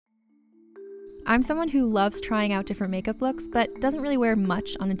I'm someone who loves trying out different makeup looks, but doesn't really wear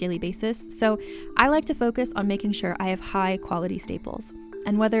much on a daily basis, so I like to focus on making sure I have high quality staples.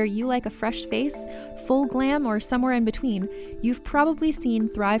 And whether you like a fresh face, full glam, or somewhere in between, you've probably seen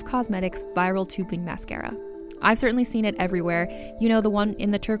Thrive Cosmetics Viral Tubing Mascara. I've certainly seen it everywhere. You know, the one in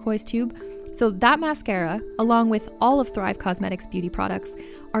the turquoise tube? So that mascara, along with all of Thrive Cosmetics beauty products,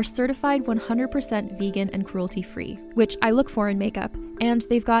 are certified 100% vegan and cruelty-free, which I look for in makeup, and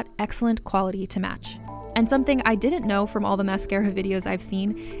they've got excellent quality to match. And something I didn't know from all the mascara videos I've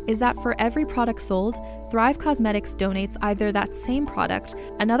seen is that for every product sold, Thrive Cosmetics donates either that same product,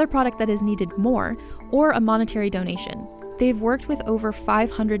 another product that is needed more, or a monetary donation. They've worked with over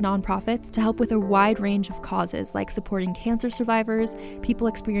 500 nonprofits to help with a wide range of causes like supporting cancer survivors, people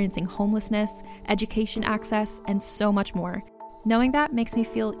experiencing homelessness, education access, and so much more. Knowing that makes me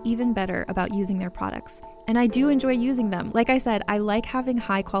feel even better about using their products. And I do enjoy using them. Like I said, I like having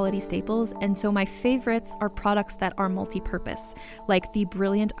high quality staples, and so my favorites are products that are multi-purpose, like the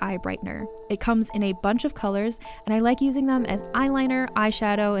Brilliant Eye Brightener. It comes in a bunch of colors, and I like using them as eyeliner,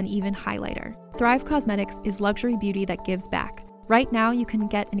 eyeshadow, and even highlighter. Thrive Cosmetics is luxury beauty that gives back. Right now, you can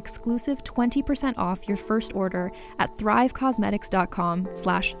get an exclusive 20% off your first order at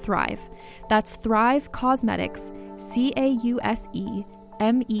thrivecosmetics.com/thrive. That's Thrive Cosmetics,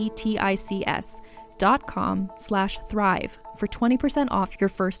 CAUSEMETICS.com/thrive for 20% off your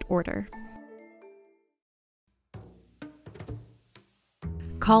first order.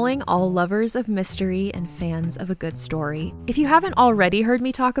 Calling all lovers of mystery and fans of a good story. If you haven't already heard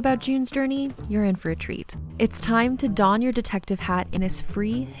me talk about June's Journey, you're in for a treat. It's time to don your detective hat in this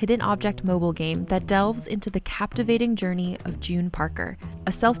free hidden object mobile game that delves into the captivating journey of June Parker,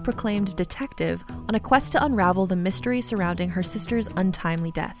 a self-proclaimed detective on a quest to unravel the mystery surrounding her sister's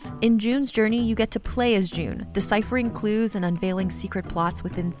untimely death. In June's Journey, you get to play as June, deciphering clues and unveiling secret plots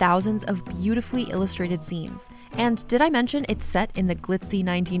within thousands of beautifully illustrated scenes. And did I mention it's set in the glitzy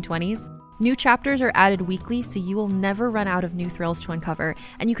 1920s? New chapters are added weekly, so you will never run out of new thrills to uncover,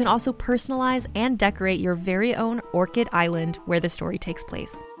 and you can also personalize and decorate your very own Orchid Island where the story takes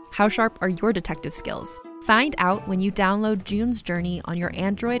place. How sharp are your detective skills? Find out when you download June's Journey on your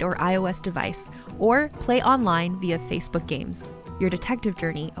Android or iOS device, or play online via Facebook Games. Your detective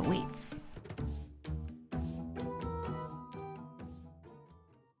journey awaits.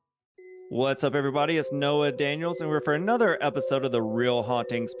 What's up, everybody? It's Noah Daniels, and we're for another episode of the Real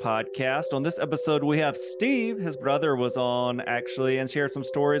Hauntings podcast. On this episode, we have Steve. His brother was on, actually, and shared some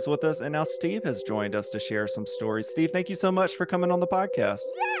stories with us, and now Steve has joined us to share some stories. Steve, thank you so much for coming on the podcast.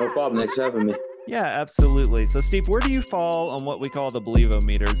 No problem. Thanks for having me. Yeah, absolutely. So, Steve, where do you fall on what we call the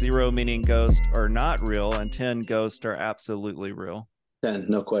Believo-meter? 0 meaning ghosts are not real, and 10 ghosts are absolutely real. 10,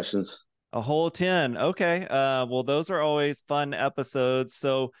 no questions. A whole 10. Okay. Well, those are always fun episodes.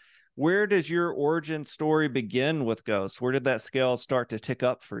 So, where does your origin story begin with ghosts? Where did that scale start to tick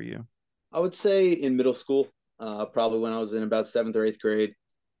up for you? I would say in middle school, probably when I was in about 7th or 8th grade.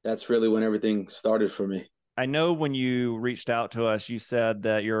 That's really when everything started for me. I know when you reached out to us, you said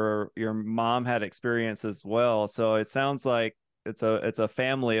that your mom had experience as well. So it sounds like it's a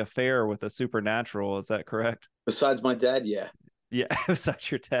family affair with the supernatural. Is that correct? Besides my dad, yeah. Yeah,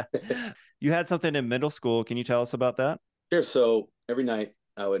 besides your dad. You had something in middle school. Can you tell us about that? Sure. So every night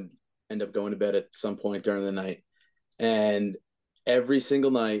I would end up going to bed at some point during the night. And every single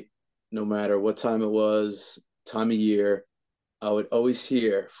night, no matter what time it was, time of year, I would always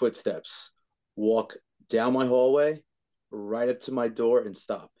hear footsteps walk down my hallway, right up to my door and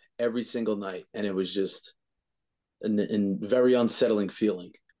stop every single night. And it was just a very unsettling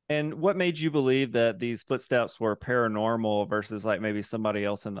feeling. And what made you believe that these footsteps were paranormal versus like maybe somebody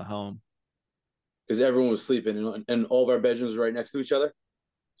else in the home? Because everyone was sleeping and all of our bedrooms were right next to each other.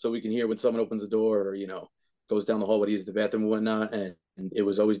 So we can hear when someone opens the door or, goes down the hallway to use the bathroom and whatnot. And it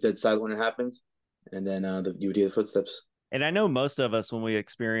was always dead silent when it happens. And then you would hear the footsteps. And I know most of us, when we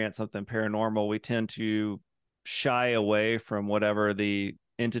experience something paranormal, we tend to shy away from whatever the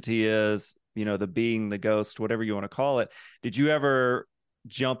entity is, the being, the ghost, whatever you want to call it. Did you ever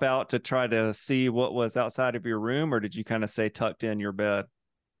jump out to try to see what was outside of your room, or did you kind of stay tucked in your bed?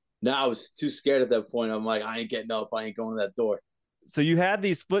 No, I was too scared at that point. I'm like, I ain't getting up. I ain't going to that door. So you had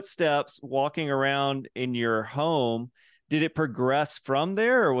these footsteps walking around in your home. Did it progress from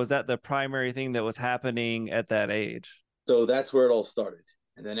there, or was that the primary thing that was happening at that age? So that's where it all started.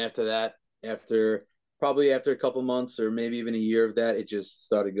 And then after that, after a couple months or maybe even a year of that, it just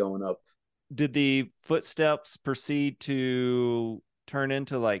started going up. Did the footsteps proceed to turn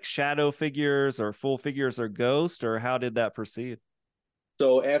into like shadow figures or full figures or ghosts, or how did that proceed?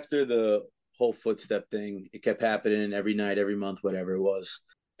 So after the whole footstep thing, it kept happening every night, every month, whatever it was.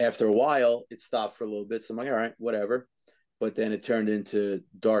 After a while, it stopped for a little bit. So I'm like, all right, whatever. But then it turned into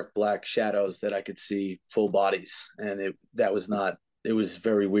dark black shadows that I could see full bodies. And that was not, it was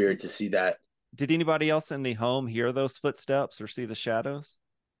very weird to see that. Did anybody else in the home hear those footsteps or see the shadows?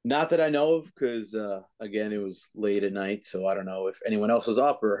 Not that I know of, because again, it was late at night. So I don't know if anyone else was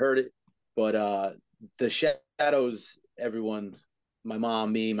up or heard it. But the shadows, everyone, my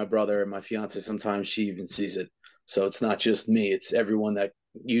mom, me, my brother, my fiance, sometimes she even sees it. So it's not just me, it's everyone that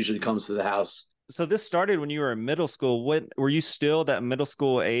usually comes to the house. So this started when you were in middle school. What were you still that middle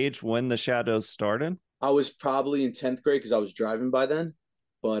school age when the shadows started? I was probably in 10th grade because I was driving by then.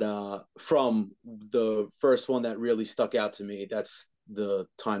 But from the first one that really stuck out to me, that's the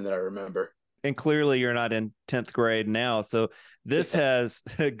time that I remember. And clearly you're not in 10th grade now. So this has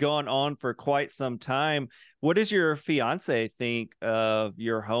gone on for quite some time. What does your fiance think of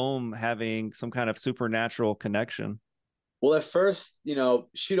your home having some kind of supernatural connection? Well, at first,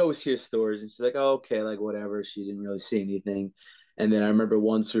 she'd always hear stories and she's like, oh, okay, like whatever. She didn't really see anything. And then I remember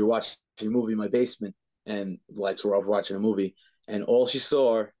once we were watching a movie in my basement and the lights were off watching a movie. And all she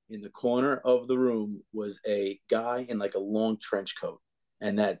saw in the corner of the room was a guy in like a long trench coat.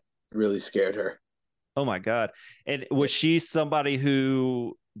 And that really scared her. Oh my God. And was she somebody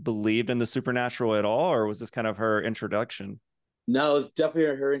who believed in the supernatural at all, or was this kind of her introduction? No, it was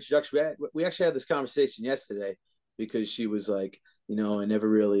definitely her introduction. We actually had this conversation yesterday because she was like, I never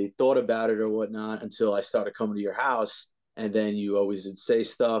really thought about it or whatnot until I started coming to your house. And then you always would say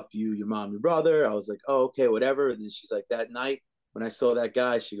stuff, your mom, your brother. I was like, oh, okay, whatever. And then she's like, that night when I saw that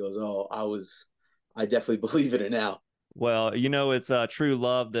guy, she goes, oh, I definitely believe in it now. Well, it's true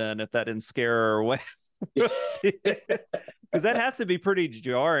love then, if that didn't scare her away. Because that has to be pretty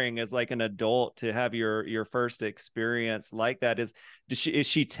jarring as like an adult to have your first experience like that. Is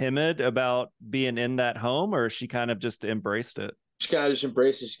she timid about being in that home, or she kind of just embraced it? She kind of just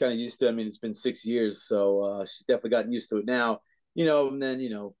embraced it. She's kind of used to it. I mean, it's been 6 years, so she's definitely gotten used to it now. And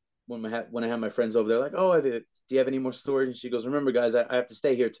then when I have my friends over there, like, oh, do you have any more stories? And she goes, remember, guys, I have to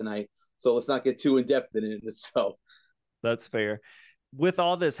stay here tonight, so let's not get too in depth in it. So That's fair. With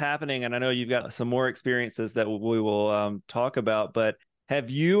all this happening, and I know you've got some more experiences that we will talk about, but have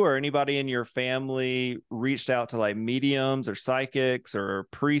you or anybody in your family reached out to like mediums or psychics or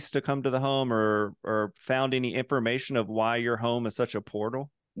priests to come to the home, or found any information of why your home is such a portal?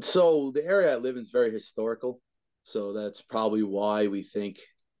 So the area I live in is very historical. So that's probably why we think,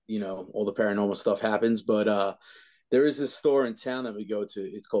 all the paranormal stuff happens. But there is this store in town that we go to.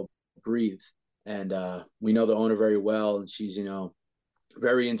 It's called Breathe. And we know the owner very well. And she's,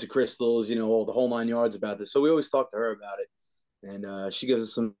 very into crystals, all the whole 9 yards about this. So we always talk to her about it. And she gives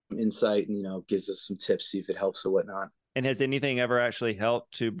us some insight and, gives us some tips, see if it helps or whatnot. And has anything ever actually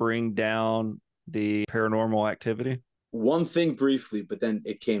helped to bring down the paranormal activity? One thing briefly, but then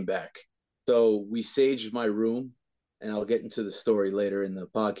it came back. So we saged my room, and I'll get into the story later in the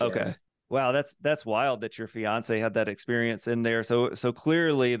podcast. Okay. Wow, that's wild that your fiance had that experience in there. So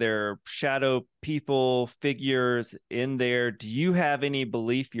clearly there are shadow people, figures in there. Do you have any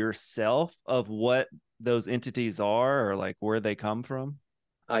belief yourself of what those entities are, or like where they come from?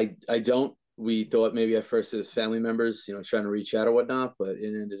 I don't. We thought maybe at first it was family members, trying to reach out or whatnot, but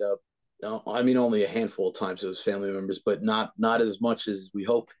it ended up. I mean, only a handful of times it was family members, but not as much as we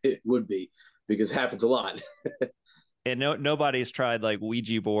hope it would be, because it happens a lot. And nobody's tried like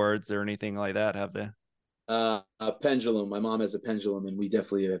Ouija boards or anything like that, have they? A pendulum. My mom has a pendulum, and we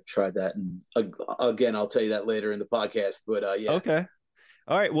definitely have tried that. And again, I'll tell you that later in the podcast. But yeah. Okay.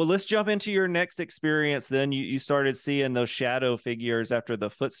 All right. Well, let's jump into your next experience. Then you started seeing those shadow figures after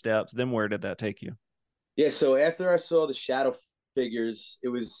the footsteps. Then where did that take you? Yeah. So after I saw the shadow figures, it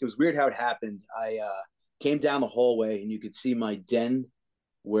was weird how it happened. I came down the hallway, and you could see my den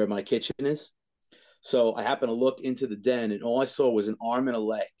where my kitchen is. So I happened to look into the den, and all I saw was an arm and a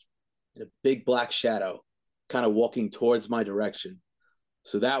leg and a big black shadow kind of walking towards my direction.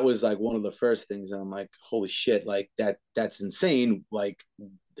 So that was like one of the first things. And I'm like, holy shit, like that's insane. Like,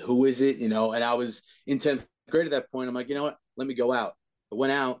 who is it? And I was in 10th grade at that point. I'm like, you know what? Let me go out. I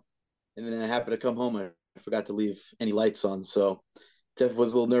went out, and then I happened to come home. I forgot to leave any lights on. So it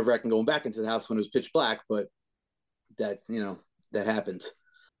was a little nerve wracking going back into the house when it was pitch black, but that happened.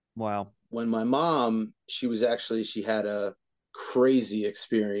 Wow. When my mom, she had a crazy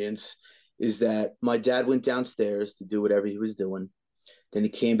experience, is that my dad went downstairs to do whatever he was doing. Then he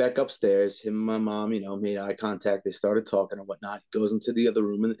came back upstairs. Him and my mom, made eye contact. They started talking and whatnot. He goes into the other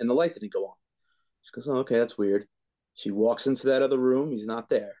room, and the light didn't go on. She goes, oh, okay, that's weird. She walks into that other room. He's not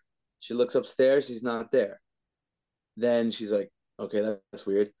there. She looks upstairs. He's not there. Then she's like, okay, that's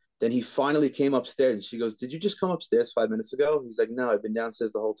weird. Then he finally came upstairs and she goes, "Did you just come upstairs 5 minutes ago?" He's like, "No, I've been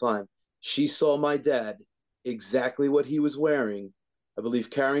downstairs the whole time." She saw my dad, exactly what he was wearing, I believe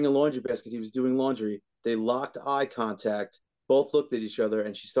carrying a laundry basket. He was doing laundry. They locked eye contact, both looked at each other,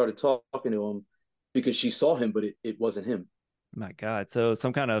 and she started talking to him because she saw him, but it wasn't him. My God. So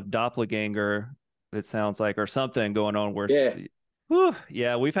some kind of doppelganger, it sounds like, or something going on where, Yeah. whew,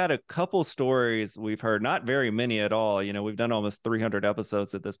 yeah, we've had a couple stories we've heard, not very many at all. You know, we've done almost 300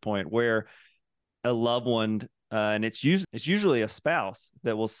 episodes at this point where a loved one, and it's usually a spouse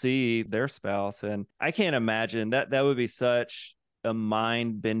that will see their spouse. And I can't imagine that would be such a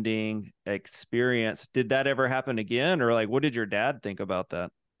mind bending experience. Did that ever happen again? Or like, what did your dad think about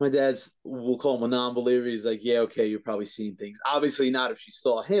that? My dad's, we'll call him a non-believer. He's like, "Yeah, okay, you're probably seeing things. Obviously not if she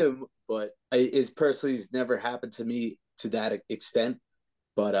saw him, but it personally has never happened to me to that extent.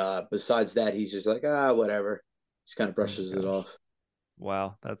 But besides that, he's just like, whatever. Just kind of brushes it off.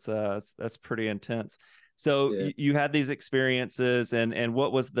 Wow, that's pretty intense. So Yeah. you had these experiences, and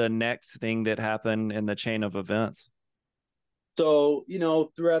what was the next thing that happened in the chain of events? So,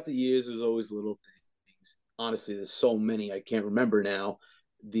 throughout the years, there's always little things. Honestly, there's so many I can't remember now.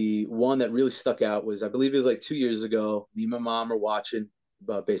 The one that really stuck out was, I believe it was like 2 years ago. Me and my mom are watching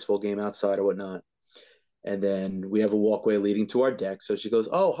a baseball game outside or whatnot. And then we have a walkway leading to our deck. So she goes,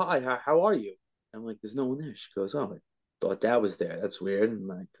 "Oh, hi, how are you?" I'm like, "There's no one there." She goes, "Oh, I thought Dad was there. That's weird." I'm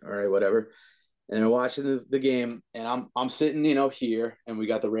like, "All right, whatever." And we're watching the game, and I'm sitting, here, and we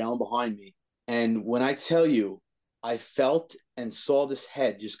got the railing behind me. And when I tell you, I felt and saw this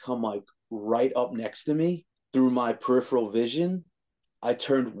head just come like right up next to me through my peripheral vision. I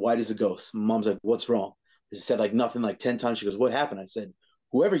turned white as a ghost. My mom's like, "What's wrong?" I said like nothing like 10 times. She goes, "What happened?" I said,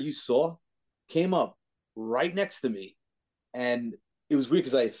 "Whoever you saw came up right next to me." And it was weird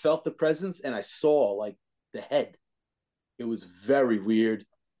because I felt the presence and I saw like the head. It was very weird.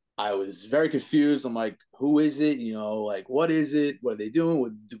 I was very confused. I'm like, "Who is it? Like, what is it? What are they doing?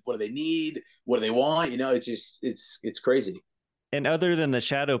 What do they need? What do they want?" It's crazy. And other than the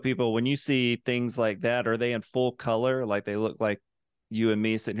shadow people, when you see things like that, are they in full color? Like they look like you and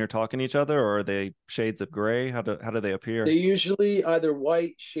me sitting here talking to each other, or are they shades of gray? How do they appear? They usually either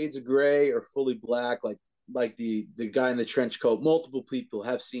white, shades of gray, or fully black. Like the guy in the trench coat. Multiple people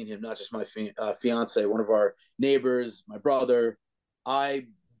have seen him, not just my fiance, one of our neighbors, my brother. I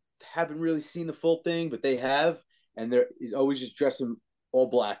haven't really seen the full thing, but they have, and he's always just dressed in all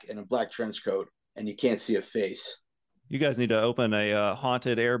black in a black trench coat, and you can't see a face. You guys need to open a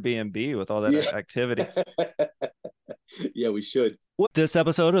haunted Airbnb with all that activity. Yeah, we should. This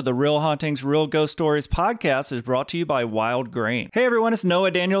episode of the Real Hauntings, Real Ghost Stories podcast is brought to you by Wild Grain. Hey everyone, it's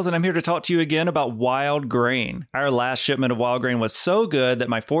Noah Daniels, and I'm here to talk to you again about Wild Grain. Our last shipment of Wild Grain was so good that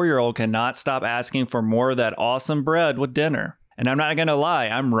my 4-year-old cannot stop asking for more of that awesome bread with dinner. And I'm not going to lie,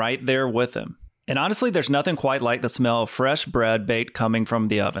 I'm right there with him. And honestly, there's nothing quite like the smell of fresh bread baked coming from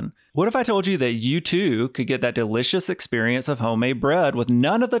the oven. What if I told you that you too could get that delicious experience of homemade bread with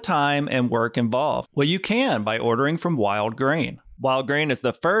none of the time and work involved? Well, you can by ordering from Wild Grain. Wild Grain is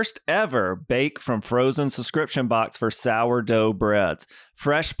the first ever bake from frozen subscription box for sourdough breads,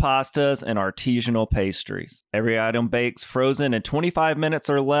 fresh pastas, and artisanal pastries. Every item bakes frozen in 25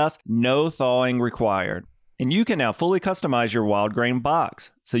 minutes or less, no thawing required. And you can now fully customize your Wild Grain box,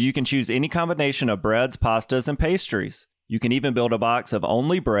 so you can choose any combination of breads, pastas, and pastries. You can even build a box of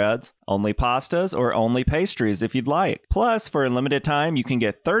only breads, only pastas, or only pastries if you'd like. Plus, for a limited time, you can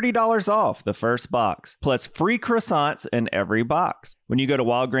get $30 off the first box, plus free croissants in every box when you go to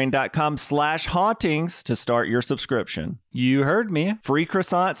wildgrain.com/hauntings to start your subscription. You heard me. Free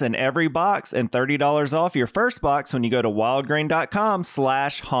croissants in every box and $30 off your first box when you go to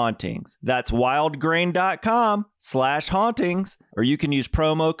wildgrain.com/hauntings. That's wildgrain.com/hauntings, or you can use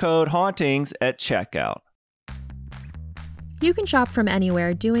promo code hauntings at checkout. You can shop from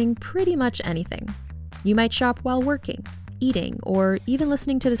anywhere doing pretty much anything. You might shop while working, eating, or even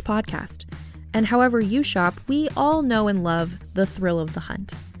listening to this podcast. And however you shop, we all know and love the thrill of the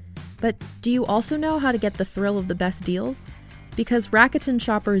hunt. But do you also know how to get the thrill of the best deals? Because Rakuten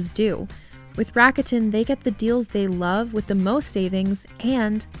shoppers do. With Rakuten, they get the deals they love with the most savings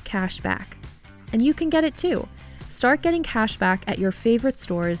and cash back. And you can get it too. Start getting cash back at your favorite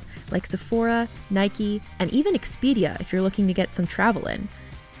stores like Sephora, Nike, and even Expedia if you're looking to get some travel in.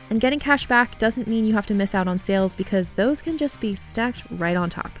 And getting cash back doesn't mean you have to miss out on sales because those can just be stacked right on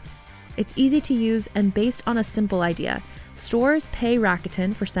top. It's easy to use and based on a simple idea. Stores pay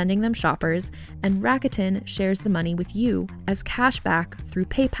Rakuten for sending them shoppers, and Rakuten shares the money with you as cash back through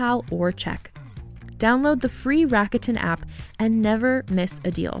PayPal or check. Download the free Rakuten app and never miss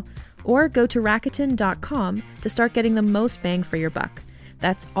a deal. Or go to Rakuten.com to start getting the most bang for your buck.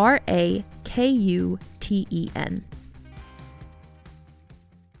 That's RAKUTEN.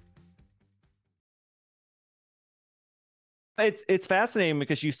 It's fascinating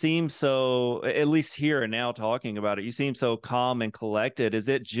because you seem so, at least here and now talking about it, you seem so calm and collected. Is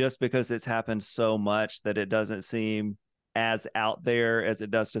it just because it's happened so much that it doesn't seem as out there as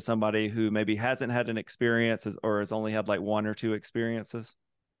it does to somebody who maybe hasn't had an experience or has only had like one or two experiences?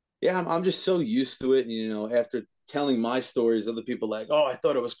 Yeah, I'm just so used to it. After telling my stories, other people like, oh, I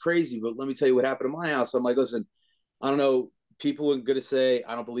thought it was crazy, but let me tell you what happened in my house. I'm like, listen, I don't know. People are going to say,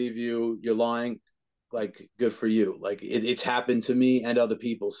 I don't believe you. You're lying. Like, good for you. Like, it's happened to me and other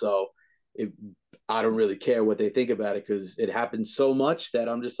people. So it, I don't really care what they think about it because it happens so much that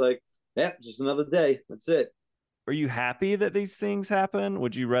I'm just like, yeah, just another day. That's it. Are you happy that these things happen?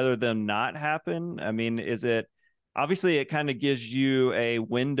 Would you rather them not happen? I mean, is it obviously it kind of gives you a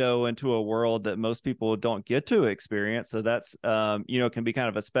window into a world that most people don't get to experience. So that's, can be kind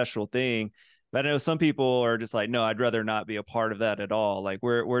of a special thing. But I know some people are just like, no, I'd rather not be a part of that at all. Like,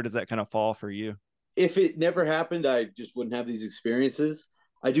 where does that kind of fall for you? If it never happened, I just wouldn't have these experiences.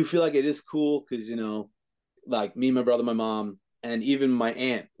 I do feel like it is cool because, like me, my brother, my mom, and even my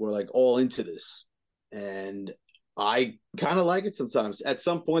aunt were like all into this. And I kind of like it sometimes. At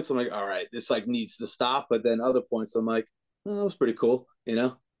some points, I'm like, all right, this like needs to stop. But then other points, I'm like, oh, that was pretty cool.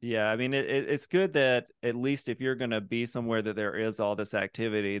 Yeah, I mean, it's good that at least if you're going to be somewhere that there is all this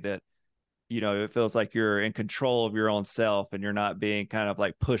activity, that it feels like you're in control of your own self and you're not being kind of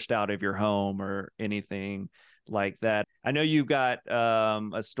like pushed out of your home or anything like that. I know you've got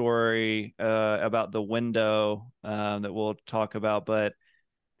a story about the window that we'll talk about, but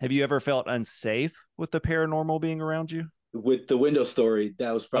have you ever felt unsafe with the paranormal being around you? With the window story,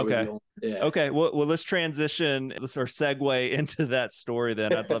 that was probably Okay. the only, yeah. Okay. Well, let's transition, let's or segue into that story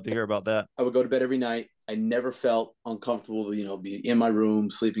then. I'd love to hear about that. I would go to bed every night. I never felt uncomfortable to, be in my room,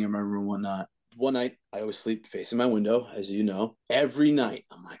 sleeping in my room, whatnot. One night, I always sleep facing my window, as you know. Every night,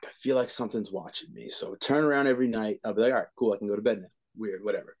 I'm like, I feel like something's watching me. So I turn around every night. I'll be like, all right, cool, I can go to bed now. Weird,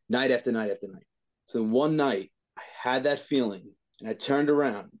 whatever. Night after night after night. So one night, I had that feeling and I turned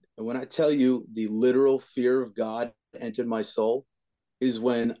around. And when I tell you the literal fear of God entered my soul, is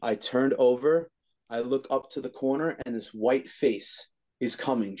when I turned over, I look up to the corner, and this white face is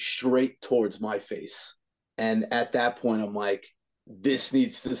coming straight towards my face. And at that point, I'm like, this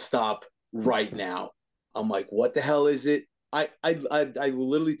needs to stop right now. I'm like, what the hell is it? I will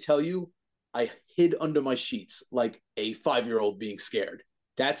literally tell you, I hid under my sheets like a 5-year old being scared.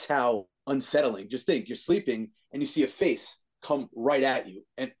 That's how unsettling. Just think, you're sleeping and you see a face come right at you,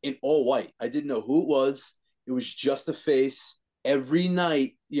 and in all white. I didn't know who it was. It was just a face. Every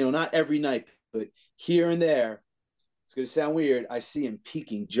night, not every night, but here and there, it's going to sound weird, I see him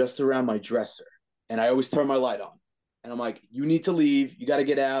peeking just around my dresser. And I always turn my light on. And I'm like, you need to leave. You got to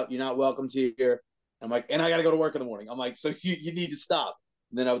get out. You're not welcome to here. And I'm like, and I got to go to work in the morning. I'm like, so you need to stop.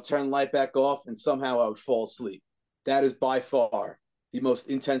 And then I would turn the light back off, and somehow I would fall asleep. That is by far the most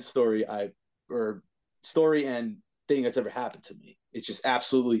intense story and thing that's ever happened to me. It's just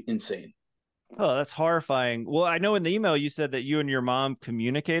absolutely insane. Oh, that's horrifying. Well, I know in the email you said that you and your mom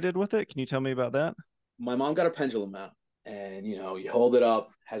communicated with it. Can you tell me about that? My mom got a pendulum out, and you hold it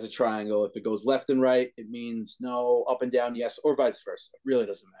up, has a triangle. If it goes left and right, it means no. Up and down, yes, or vice versa. It really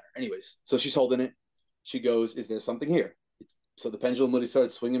doesn't matter. Anyways, so she's holding it. She goes, is there something here? So the pendulum literally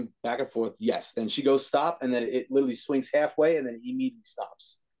started swinging back and forth. Yes. Then she goes, stop. And then it literally swings halfway, and then it immediately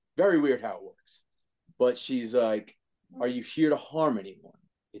stops. Very weird how it works. But she's like, are you here to harm anyone?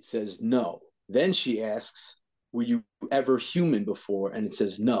 It says no. Then she asks, were you ever human before? And it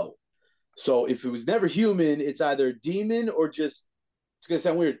says no. So if it was never human, it's either demon or just, it's going to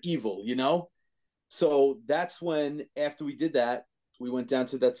sound weird, evil. So that's when, after we did that, we went down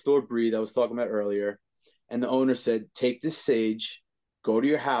to that store, Breathe, I was talking about earlier. And the owner said, take this sage, go to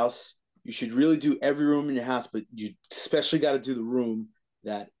your house. You should really do every room in your house, but you especially got to do the room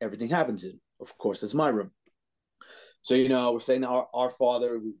that everything happens in. Of course, it's my room. So, we're saying our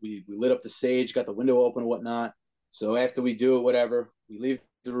Father, we lit up the sage, got the window open and whatnot. So after we do it, whatever, we leave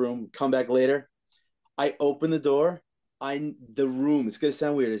the room, come back later. I open the door. The room, it's going to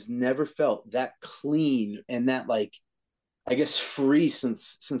sound weird, has never felt that clean and that, like, I guess free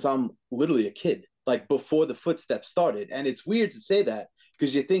since I'm literally a kid, like before the footsteps started. And it's weird to say that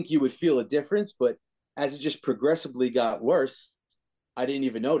because you think you would feel a difference, but as it just progressively got worse, I didn't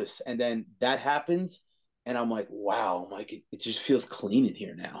even notice. And then that happened. And I'm like, wow, I'm like, it just feels clean in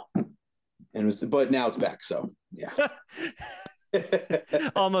here now. But now it's back. So yeah.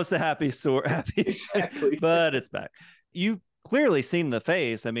 Almost a happy story, happy, Exactly. but it's back. You've clearly seen the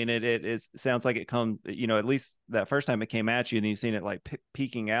face. I mean, it sounds like it comes, at least that first time it came at you and you've seen it like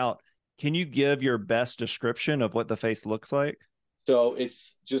peeking out. Can you give your best description of what the face looks like? So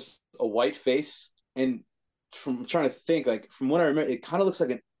it's just a white face. And from trying to think, like from what I remember, it kind of looks like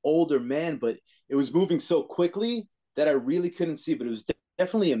an older man, but it was moving so quickly that I really couldn't see. But it was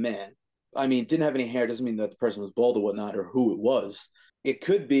definitely a man. I mean, didn't have any hair. Doesn't mean that the person was bald or whatnot, or who it was. It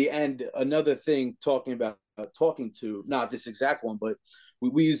could be. And another thing, talking to not this exact one, but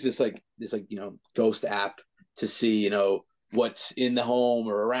we use this ghost app to see what's in the home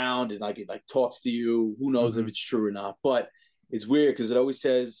or around, and like it like talks to you. Who knows if it's true or not? But it's weird because it always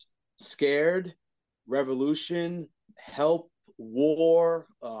says scared, revolution, help, war,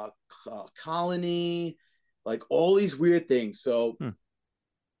 colony, like all these weird things. So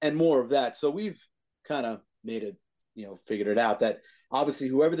and more of that. So we've kind of made it, figured it out that obviously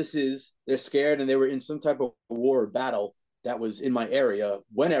whoever this is, they're scared and they were in some type of war or battle that was in my area,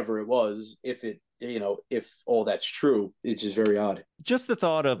 whenever it was, if all that's true. It's just very odd. Just the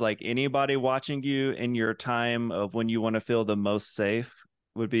thought of like anybody watching you in your time of when you want to feel the most safe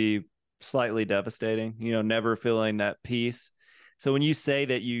would be slightly devastating, never feeling that peace. So when you say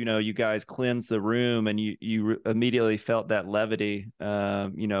that, you guys cleanse the room and you immediately felt that levity,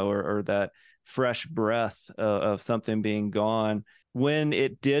 or that fresh breath of something being gone, when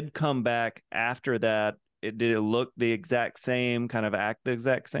it did come back after that, did it look the exact same, kind of act the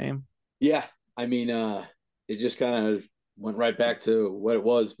exact same? Yeah. I mean, it just kind of went right back to what it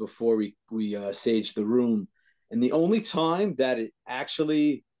was before we saged the room. And the only time that it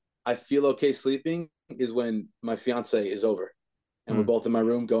actually I feel okay sleeping is when my fiance is over and we're both in my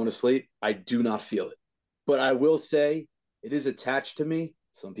room going to sleep. I do not feel it. But I will say it is attached to me.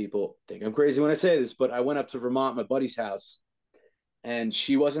 Some people think I'm crazy when I say this, but I went up to Vermont, my buddy's house, and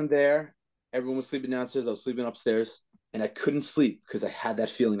she wasn't there. Everyone was sleeping downstairs. I was sleeping upstairs, and I couldn't sleep because I had that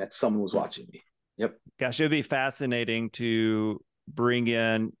feeling that someone was watching me. Yep. Gosh, it'd be fascinating to bring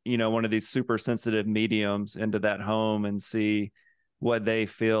in, one of these super sensitive mediums into that home and see what they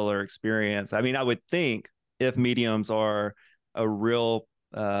feel or experience. I mean, I would think if mediums are a real,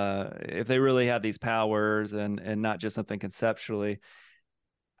 if they really have these powers and not just something conceptually,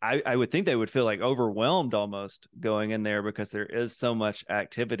 I would think they would feel like overwhelmed almost going in there because there is so much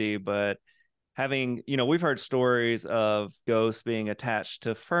activity. But having, we've heard stories of ghosts being attached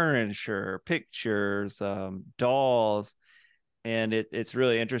to furniture, pictures, dolls. And it's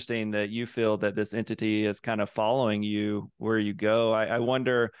really interesting that you feel that this entity is kind of following you where you go. I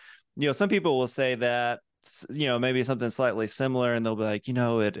wonder, some people will say that, maybe something slightly similar, and they'll be like,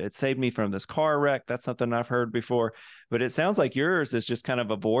 it saved me from this car wreck. That's something I've heard before. But it sounds like yours is just kind of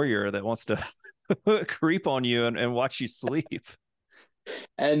a voyeur that wants to creep on you and watch you sleep.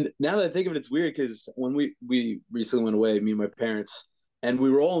 And now that I think of it, it's weird because when we recently went away, me and my parents, and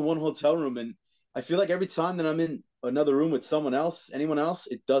we were all in one hotel room, and I feel like every time that I'm in another room with anyone else,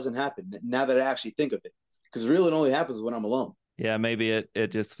 it doesn't happen. Now that I actually think of it, because really it only happens when I'm alone. Yeah, maybe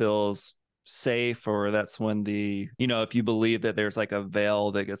it just feels safe, or that's when if you believe that there's like a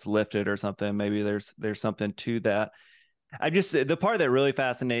veil that gets lifted or something, maybe there's something to that. The part that really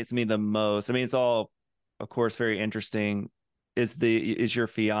fascinates me the most, I mean, it's all, of course, very interesting, is your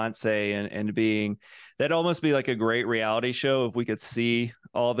fiance and being that almost be like a great reality show if we could see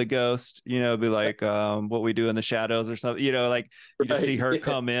all the ghosts, be like What We Do in the Shadows or something, like you just see her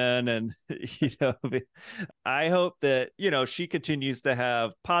come in and I hope that she continues to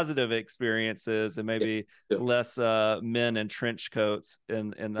have positive experiences and maybe less men in trench coats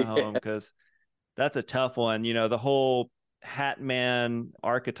in the home, because that's a tough one. The whole hat man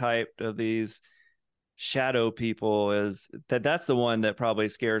archetype of these shadow people that's the one that probably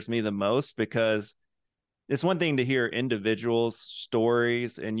scares me the most, because it's one thing to hear individuals'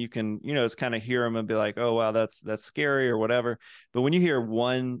 stories and you can, it's kind of hear them and be like, oh, wow, that's scary or whatever. But when you hear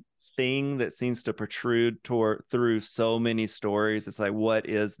one thing that seems to protrude through so many stories, it's like, what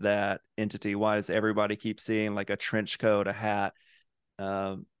is that entity? Why does everybody keep seeing like a trench coat, a hat,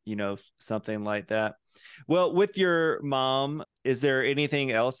 something like that? Well, with your mom, is there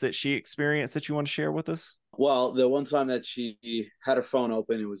anything else that she experienced that you want to share with us? Well, the one time that she had her phone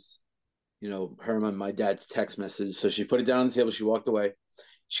open, it was, her and my dad's text message. So she put it down on the table. She walked away.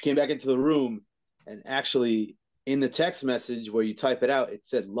 She came back into the room, and actually in the text message where you type it out, it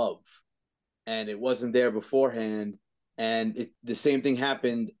said love, and it wasn't there beforehand. And the same thing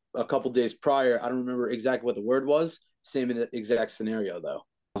happened a couple days prior. I don't remember exactly what the word was. Same in the exact scenario, though.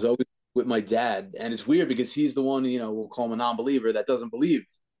 It was always with my dad, and it's weird because he's the one, we'll call him a non-believer that doesn't believe,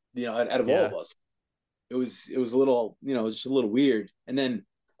 out of all of us. It was a little, just a little weird. And then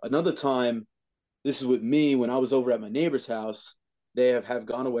another time, this is with me when I was over at my neighbor's house. They have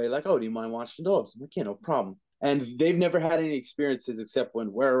gone away like, oh, do you mind watching the dogs? I'm like, yeah, no problem. And they've never had any experiences except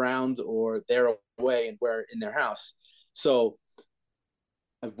when we're around or they're away and we're in their house. So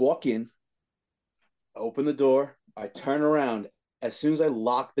I walk in, I open the door, I turn around. As soon as I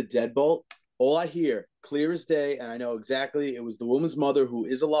lock the deadbolt, all I hear, clear as day, and I know exactly it was the woman's mother who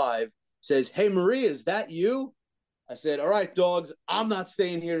is alive, says, "Hey, Maria, is that you?" I said, "All right, dogs, I'm not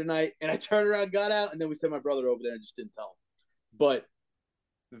staying here tonight." And I turned around, got out, and then we sent my brother over there and just didn't tell him. But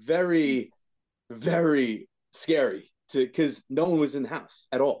very, very scary because no one was in the house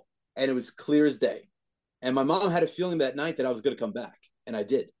at all. And it was clear as day. And my mom had a feeling that night that I was going to come back. And I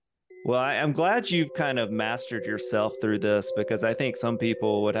did. Well, I'm glad you've kind of mastered yourself through this, because I think some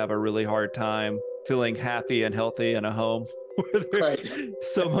people would have a really hard time feeling happy and healthy in a home where there's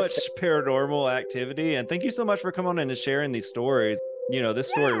so much paranormal activity. And thank you so much for coming on and sharing these stories. You know, this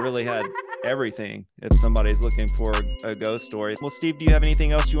story really had everything if somebody's looking for a ghost story. Well, Steve, do you have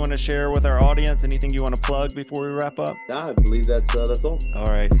anything else you want to share with our audience? Anything you want to plug before we wrap up? Nah, I believe that's all. All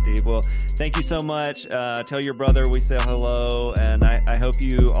right, Steve. Well, thank you so much. Tell your brother we say hello, and I hope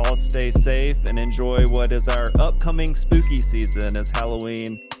you all stay safe and enjoy what is our upcoming spooky season as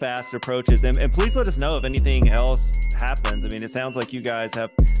Halloween fast approaches. And please let us know if anything else happens. I mean, it sounds like you guys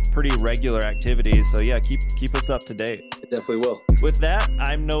have pretty regular activities, so yeah, keep us up to date. I definitely will. With that,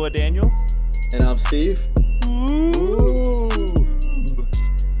 I'm Noah Daniels. And I'm Steve. Ooh.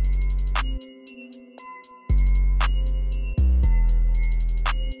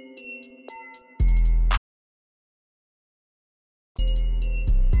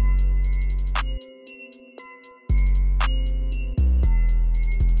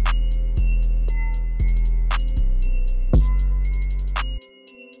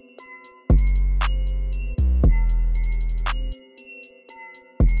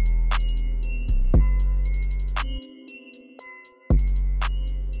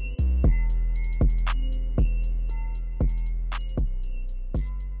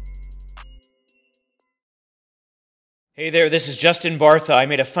 Hey there, this is Justin Bartha. I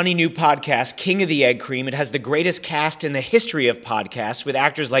made a funny new podcast, King of the Egg Cream. It has the greatest cast in the history of podcasts with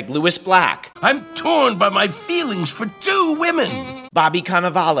actors like Louis Black. I'm torn by my feelings for two women. Bobby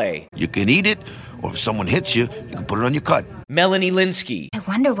Cannavale. You can eat it, or if someone hits you, you can put it on your cut. Melanie Linsky. I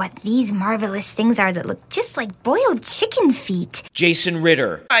wonder what these marvelous things are that look just like boiled chicken feet. Jason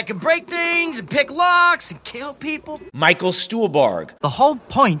Ritter. I can break things and pick locks and kill people. Michael Stuhlbarg. The whole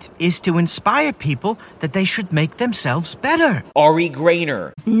point is to inspire people that they should make themselves better. Ari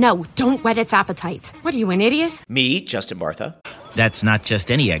Grainer. No, don't whet its appetite. What are you, an idiot? Me, Justin Bartha. That's not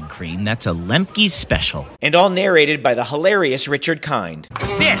just any egg cream, that's a Lemke's special. And all narrated by the hilarious Richard Kind.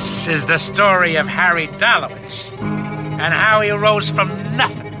 This is the story of Harry Dalowitz and how he rose from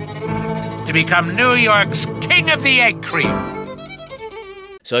nothing to become New York's King of the Egg Cream.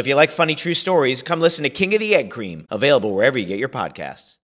 So if you like funny true stories, come listen to King of the Egg Cream, available wherever you get your podcasts.